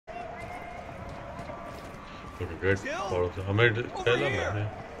Okay, great. हमें पहला मैंने.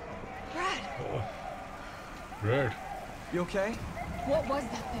 Brad. You okay? What was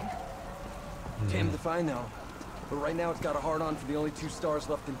that thing? Damned if I know. But right now it's got a hard-on for the only 2 stars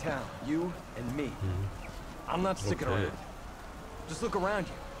left in town. You and me. I'm not sticking around. Just look around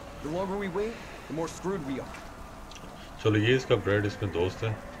you. The longer we wait, the more screwed we are. चलो ये इसका bread इसमें दोस्त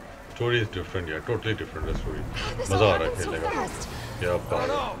है. Story is different यार, totally different है story. This मजा all आ रहा है happened so खेलने का. fast. क्या बात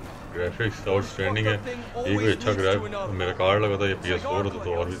है. Graphics outstanding है. ये कोई अच्छा ग्राफ मेरा कार्ड लगा था ये PS4 होता तो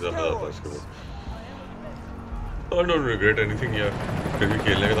और भी ज़्यादा मज़ा आता इसके ऊपर. I don't regret anything यार. फिर भी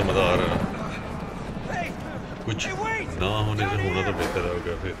खेलने का तो मज़ा आ रहा है ना. कुछ ना होने से होना तो बेहतर है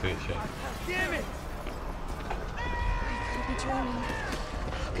ग्राफिक्स इतने अच्छे. Could be dreaming.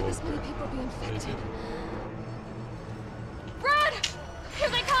 How could this many people be infected? Brad!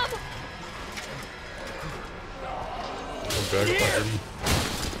 Here they come! Brad finally.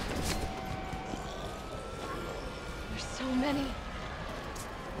 There's so many.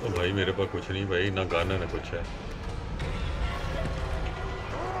 ओ भाई मेरे पास कुछ नहीं भाई ना गाना ना कुछ है.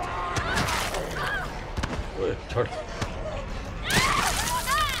 ओए छोड़.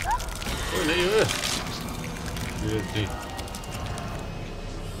 ओए नहीं ओए. ये जी.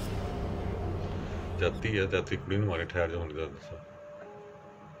 जाती कुड़ी ने मारे ठहर जाओ निकल दो.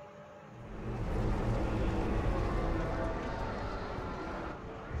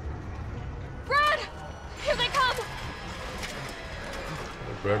 Brad! Here they come!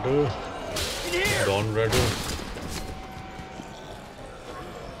 Brado. Don Brado.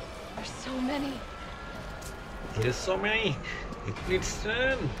 There's so many. There's so many. It needs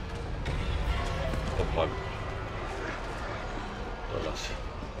sun. Oh fuck. Alas.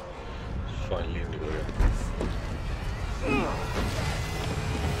 Finally in the way.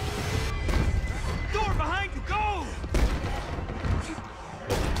 Door behind you, go!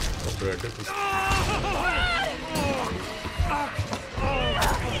 Oh, Brad.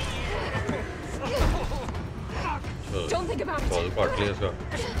 Don't think about it.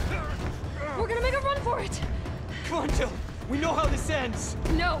 We're gonna make a run for it. Come on, Jill. We know how this ends.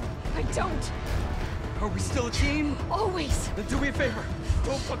 No, I don't. Are we still a team? Always. Then do me a favor.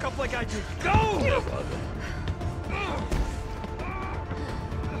 Don't fuck up like I do. Go! I'm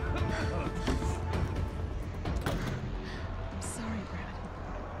sorry, Brad.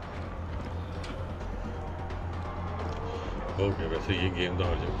 Okay, वैसे ये game तो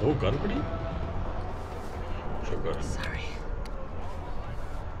हर जगह. Oh, gun पड़ी. शुक्र. Sorry.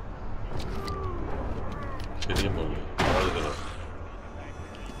 चलिए मौली. आज जरा.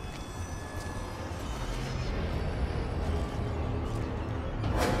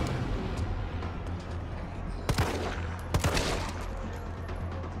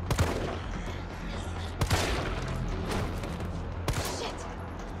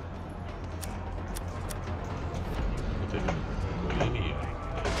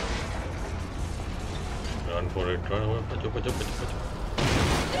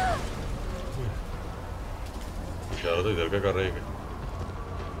 इशारा तो इधर का कर रहे हैं.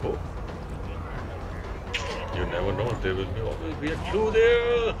 Oh, you never know. There will always be a clue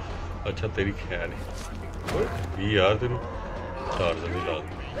there. अच्छा तेरी खैर नहीं. ये यार तेरे चार जल्दी ला.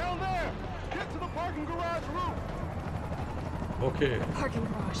 Okay. Parking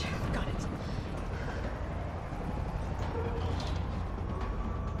garage. Got it.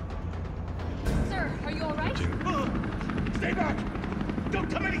 Sir, are you all right? Stay back! Don't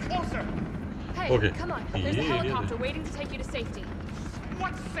come any closer! Hey, Okay. come on. There's a helicopter waiting to take you to safety.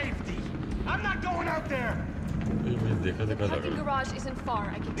 What safety? I'm not going out there! मैं देखा The लग parking रहा. garage isn't far.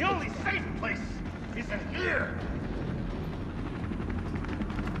 I can The take only you. safe place is in here!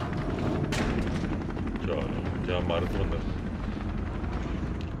 चलो जहाँ मारे तो अंदर.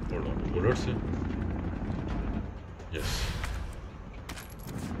 Hold on. Bullet से. Yes.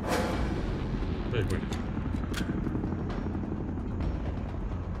 एक minute.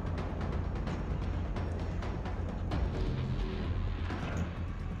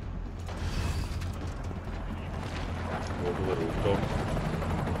 Go to the rooftop.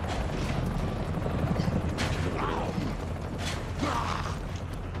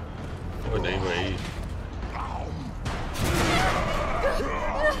 Oh नहीं भाई.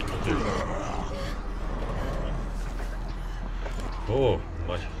 ओह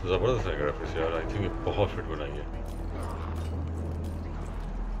मच ज़बरदस्त है ग्राफिक्स यार. आई थिंक बहुत फिट बनाई है.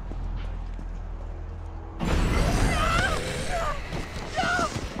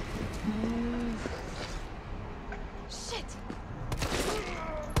 Shit!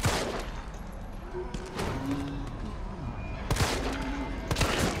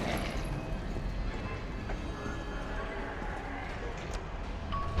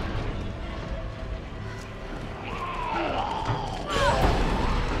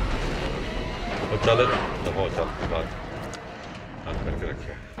 चल दफा चल बात काम करके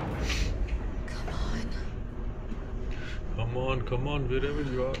रखे come on wherever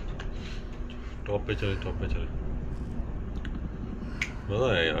you are top पे चले मजा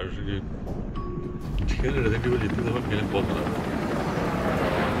आया यार ये खेल रेसिडेंट इविल जितनी दफा खेले बहुत मजा आता है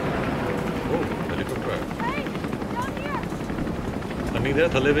ओह हेलीकॉप्टर है अन्नी दे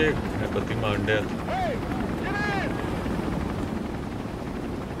थले वे पत्ती मांडे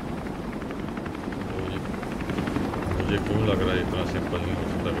मुझे क्यों लग रहा है इतना सिंपल नहीं हो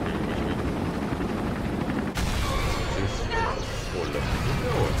सकता वीडियो कुछ भी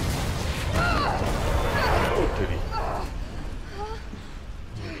तेरी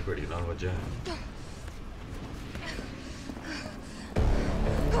बड़ी ना वजह है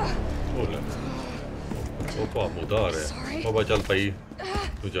ओपा मुदा आ रहा है ओपा चल पाई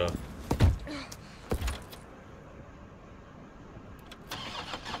तू जा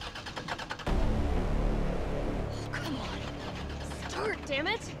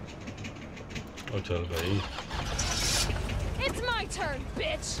ओ चल भाई It's my turn,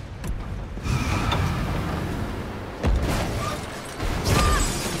 bitch.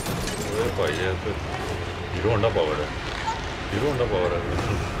 ओए भाई ये तो हीरो होंडा पावर है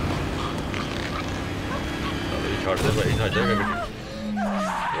अरे छाड़ दे भाई ना जाएगा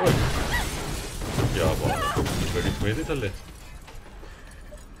ओए क्या बात गाड़ी में ही चले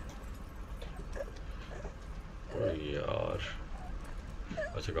ओए यार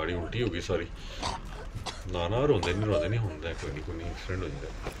अच्छा गाड़ी उल्टी होगी सारी ना रोंदे नहीं होंदा कोई नहीं एक्सीडेंट हो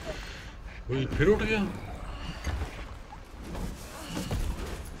जाता कोई फिर उठ गया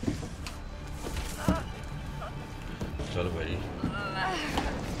चल भाई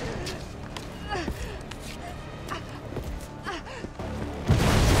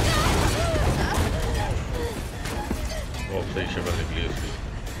बहुत सही शक्ल निकली उसकी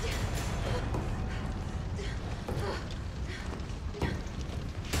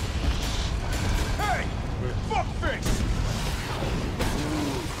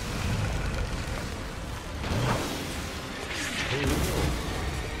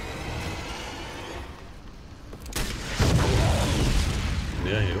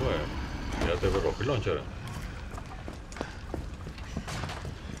launcher.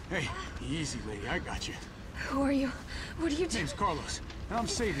 Hey, easy, lady. I got you. Who are you? What are you doing? Name's Carlos, and I'm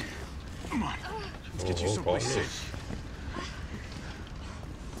saving you. Come on, let's get you someplace safe.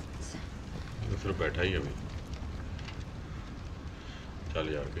 सिर्फ बैठा ही अभी चल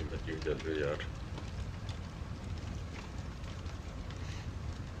यार कहीं बच्ची चल रही यार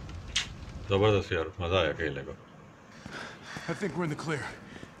जबरदस्त यार मजा आया खेलने को I think we're in the clear.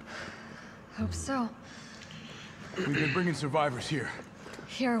 Hope so. We've been bringing survivors here.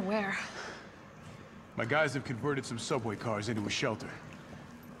 Here where? My guys have converted some subway cars into a shelter.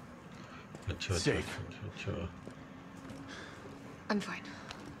 Safe. I'm fine.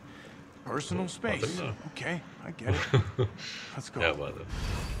 Personal space. Okay, I get it. Let's go. क्या बात है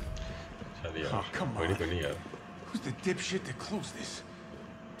चल यार Oh, come on. बड़ी यार Who's the dipshit that closed this?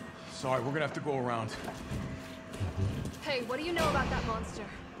 Sorry, we're gonna have to go around. Hey, what do you know about that monster?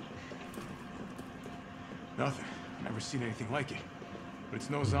 Nothing. I've never seen anything like it. But it's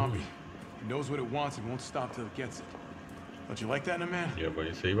no zombie. It knows what it wants and won't stop till it gets it. Don't you like that in a man? ये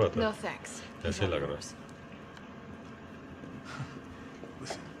भाई सही बात है No thanks. ऐसे लग रहा है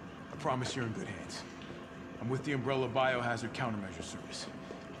Listen, I promise you're in good hands. I'm with the Umbrella Biohazard Countermeasure Service.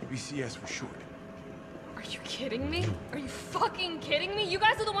 BCS for short. Are you kidding me? Are you fucking kidding me? You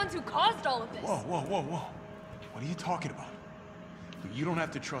guys are the ones who caused all of this. Whoa. What are you talking about? You don't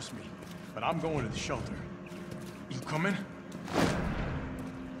have to trust me, but I'm going to the shelter. You coming?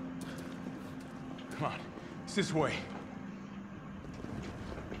 Come on, it's this way.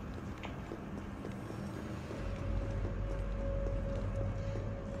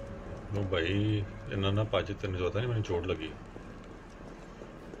 No भाई इन्ना ना पाचे तेन जो होता है मैंने चोट लगी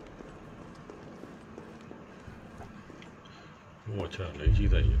वो अच्छा नई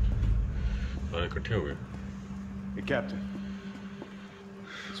चीज आई है सारे इकट्ठे हो गए Hey, Captain.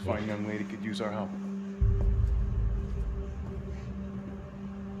 This fine young lady could use our help.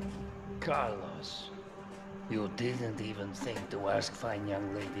 Carlos, you didn't even think to ask fine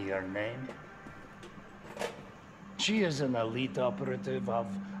young lady her name? She is an elite operative of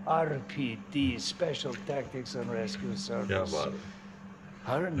RPD, Special Tactics and Rescue Service. क्या बात है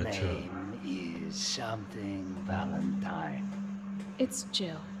Her name is something Valentine. It's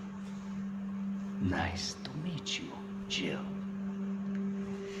Jill. Nice to meet you, Jill.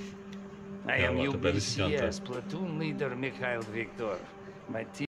 I क्या am बात है पहले से जानता है UBCS Platoon Leader Mikhail Victor. My team